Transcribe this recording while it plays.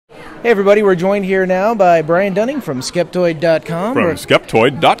Hey everybody, we're joined here now by Brian Dunning from Skeptoid.com. From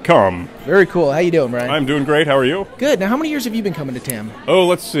Skeptoid.com. Very cool. How you doing, Brian? I'm doing great. How are you? Good. Now, how many years have you been coming to TAM? Oh,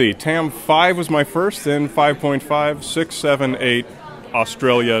 let's see. TAM 5 was my first, then 5.5, 6, 7, 8,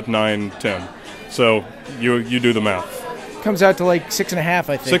 Australia, 9, 10. So you do the math. Comes out to like 6.5,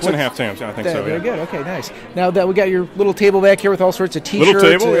 I think. 6.5 TAMs, I think so, Very yeah. good. Okay, nice. Now that we got your little table back here with all sorts of T-shirts.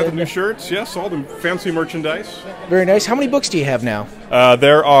 Little table, we have the new shirts, yes, all the fancy merchandise. Very nice. How many books do you have now?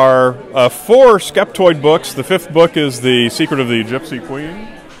 There are 4 Skeptoid books. The 5th book is The Secret of the Gypsy Queen.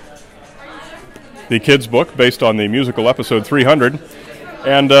 The kids' book, based on the musical episode 300.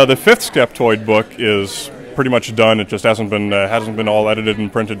 And the 5th Skeptoid book is pretty much done. It just hasn't been all edited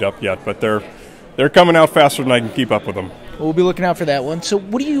and printed up yet, but they're coming out faster than I can keep up with them. Well, we'll be looking out for that one. So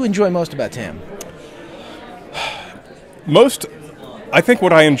what do you enjoy most about TAM? I think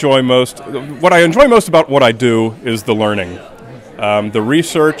what I enjoy most about what I do is the learning. The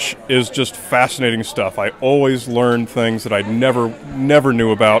research is just fascinating stuff. I always learn things that I never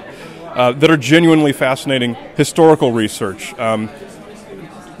knew about that are genuinely fascinating. Historical research,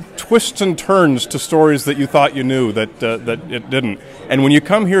 twists and turns to stories that you thought you knew that it didn't. And when you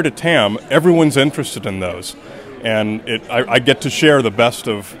come here to TAM, everyone's interested in those, and I get to share the best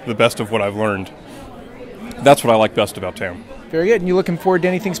of what I've learned. That's what I like best about TAM. Very good. And you looking forward to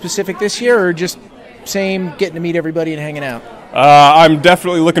anything specific this year, or just same, getting to meet everybody and hanging out? I'm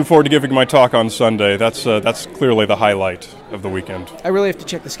definitely looking forward to giving my talk on Sunday. That's clearly the highlight of the weekend. I really have to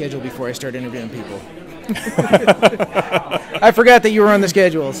check the schedule before I start interviewing people. I forgot that you were on the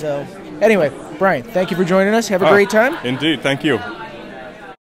schedule. So anyway, Brian, thank you for joining us. Have a great time. Indeed. Thank you.